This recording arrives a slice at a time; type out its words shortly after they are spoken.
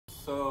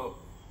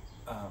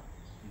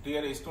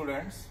Dear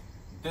students,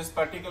 this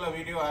particular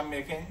video I am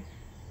making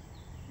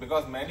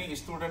because many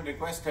students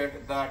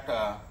requested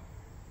that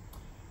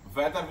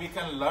whether we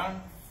can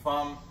learn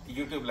from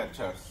YouTube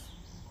lectures.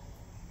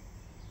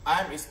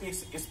 I am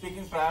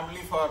speaking primarily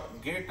for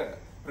GATE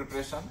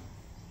preparation,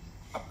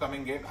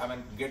 upcoming GATE,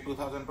 GATE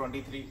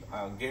 2023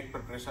 GATE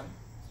preparation.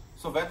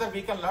 So whether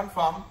we can learn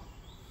from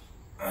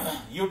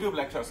YouTube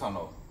lectures or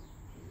no.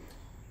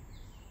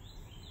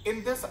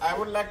 In this, I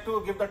would like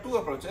to give the two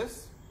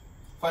approaches.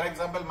 For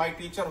example, my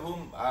teacher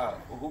whom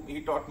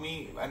he taught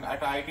me at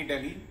IIT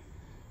Delhi,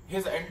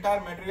 his entire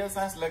material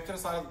science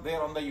lectures are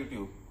there on the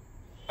YouTube,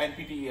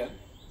 NPTEL.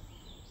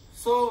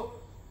 So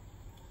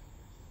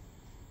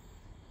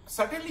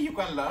certainly you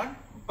can learn,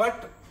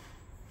 but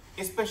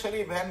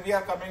especially when we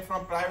are coming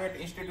from private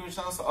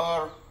institutions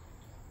or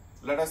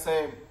let us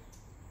say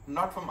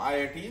not from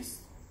IITs,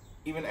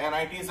 even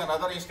NITs and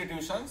other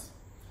institutions,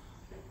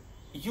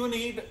 you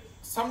need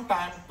some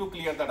time to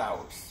clear the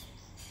doubts.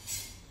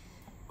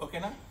 Okay,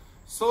 na?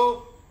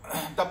 So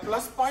the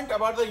plus point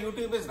about the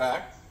YouTube is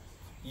that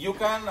you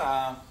can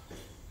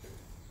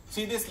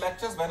see these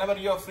lectures whenever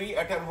you are free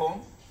at your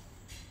home.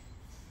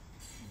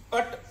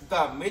 But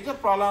the major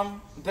problem,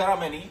 there are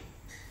many.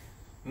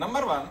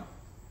 Number one,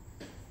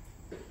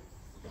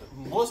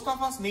 most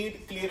of us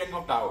need clearing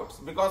of doubts,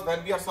 because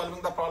when we are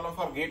solving the problem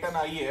for GATE and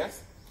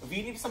IES,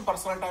 we need some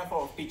personal time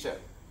for teacher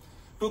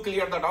to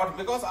clear the doubts,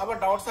 because our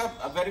doubts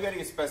are very,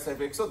 very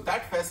specific. So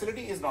that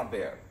facility is not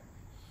there.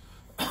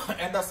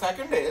 And the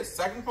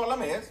second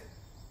problem is,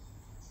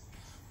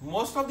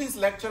 most of these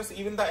lectures,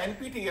 even the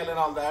NPTEL and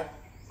all that,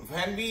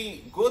 when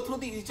we go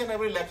through each and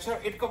every lecture,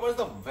 it covers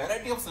the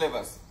variety of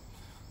syllabus.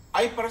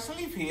 I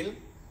personally feel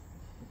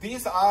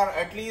these are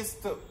at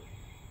least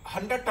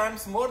 100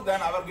 times more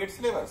than our GATE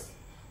syllabus.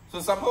 So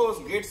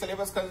suppose GATE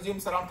syllabus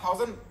consumes around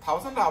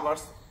 1000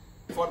 hours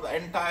for the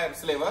entire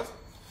syllabus,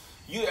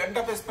 you end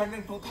up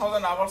spending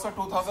 2000 hours or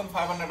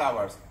 2500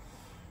 hours.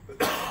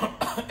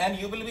 And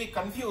you will be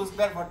confused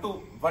that what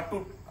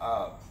to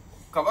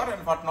cover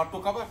and what not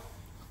to cover.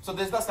 So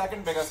this is the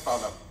second biggest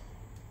problem.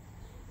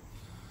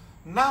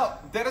 Now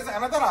there is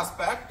another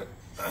aspect.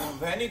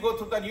 When you go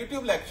through the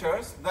YouTube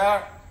lectures,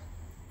 there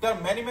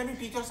are many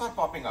teachers are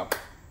popping up,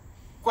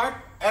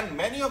 and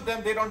many of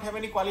them, they don't have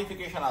any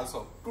qualification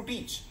also to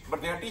teach,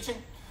 but they are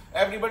teaching.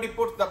 Everybody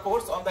puts the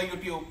course on the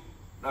YouTube,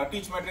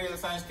 teach material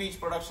science,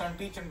 teach production,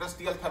 teach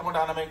industrial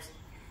thermodynamics.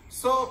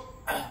 So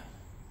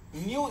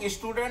new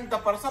student, the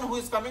person who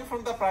is coming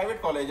from the private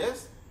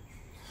colleges,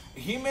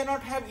 he may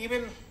not have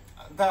even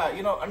the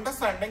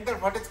understanding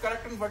that what is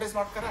correct and what is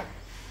not correct.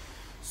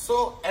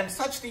 So, and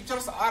such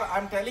teachers are,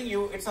 I'm telling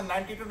you, it's a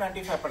 90 to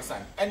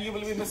 95%, and you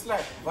will be misled.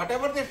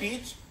 Whatever they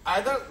teach,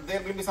 either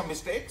there will be some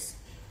mistakes,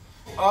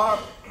 or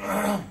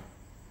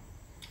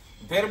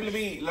there will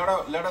be let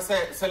us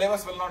say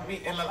syllabus will not be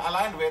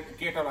aligned with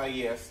GATE or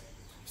IES.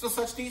 So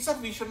such teachers,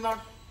 we should not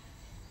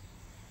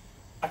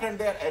attend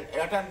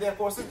their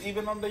courses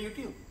even on the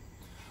YouTube.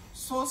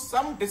 So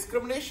some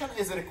discrimination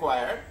is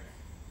required.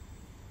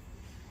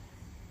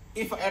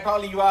 If at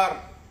all you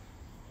are,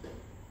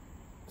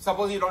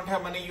 suppose you don't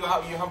have money, you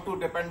have to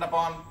depend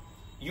upon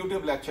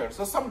YouTube lectures.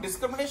 So some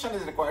discrimination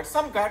is required.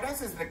 Some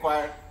guidance is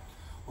required,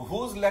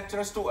 whose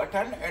lectures to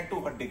attend and to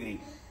what degree.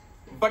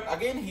 But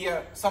again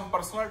here, some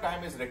personal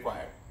time is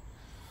required.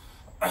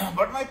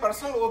 But my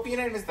personal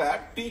opinion is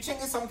that teaching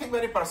is something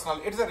very personal.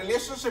 It's a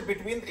relationship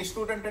between the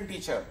student and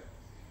teacher.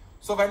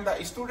 So when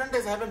the student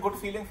is having good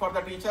feeling for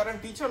the teacher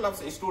and teacher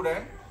loves a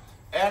student,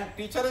 and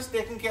teacher is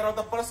taking care of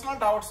the personal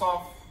doubts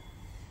of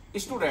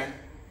student,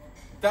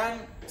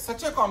 then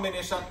such a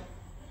combination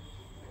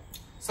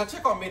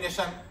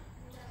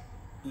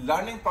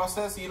learning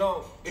process, it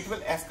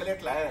will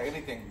escalate like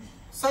anything.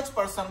 Such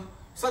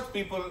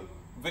people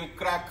will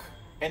crack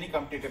any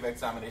competitive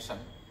examination.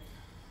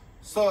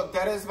 So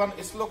there is one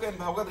sloka in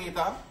Bhagvad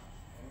Gita.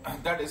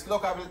 That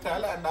sloka I will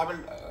tell, and I will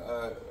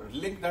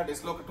link that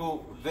sloka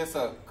to this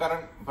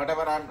current,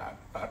 whatever I am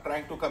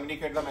trying to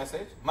communicate the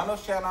message.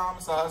 Manushyanam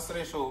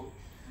sahasreshu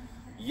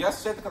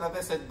yasyat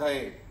kadate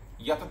siddhaye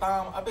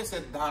yatatam api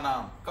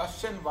siddhanam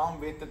kasyan vam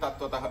vete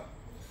tattvataha.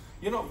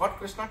 What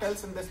Krishna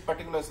tells in this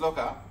particular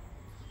sloka,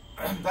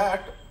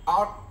 that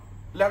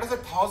let us say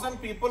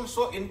 1000 people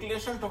show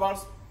inclination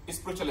towards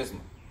spiritualism.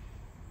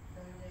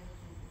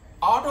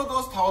 Out of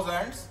those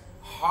thousands,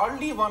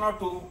 hardly one or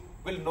two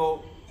will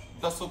know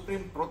the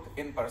supreme truth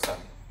in person.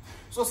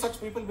 So such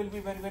people will be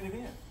very, very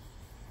rare.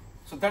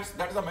 So that's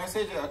the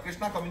message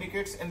Krishna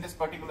communicates in this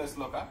particular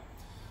sloka.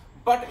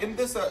 But in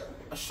this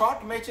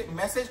short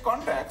message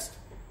context,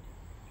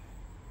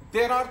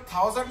 there are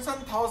thousands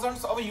and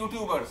thousands of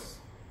YouTubers.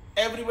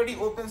 Everybody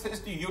opens his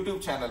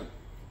YouTube channel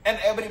and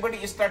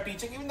everybody start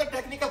teaching even the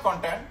technical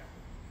content.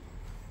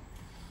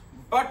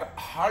 But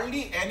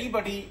hardly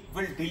anybody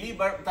will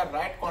deliver the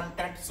right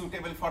content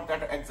suitable for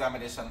that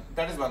examination.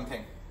 That is one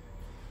thing.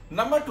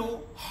 Number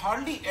two,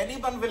 hardly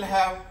anyone will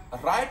have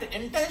right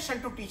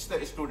intention to teach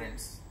the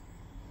students.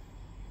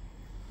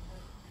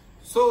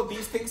 So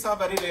these things are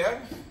very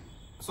rare.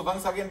 So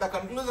once again, the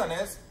conclusion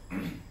is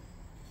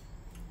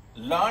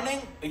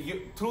learning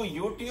through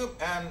YouTube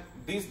and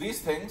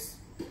these things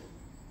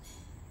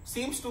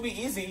seems to be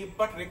easy,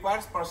 but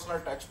requires personal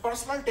touch,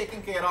 personal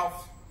taking care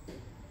of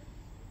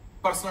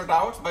personal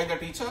doubts by the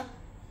teacher.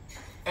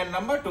 And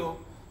number two,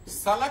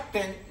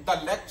 selecting the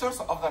lectures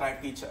of the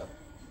right teacher.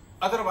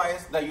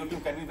 Otherwise, the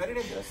YouTube can be very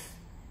dangerous.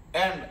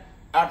 And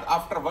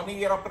after 1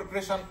 year of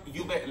preparation,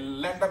 you may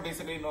land up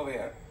basically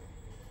nowhere.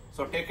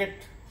 So take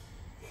it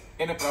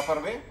in a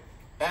proper way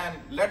and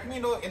let me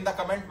know in the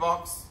comment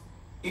box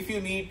if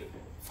you need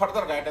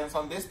further guidance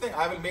on this thing.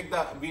 I will make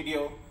the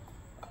video,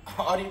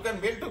 or you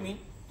can mail to me.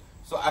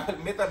 So I will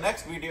make the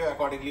next video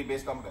accordingly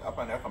based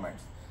upon your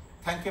comments.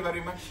 Thank you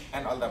very much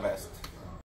and all the best.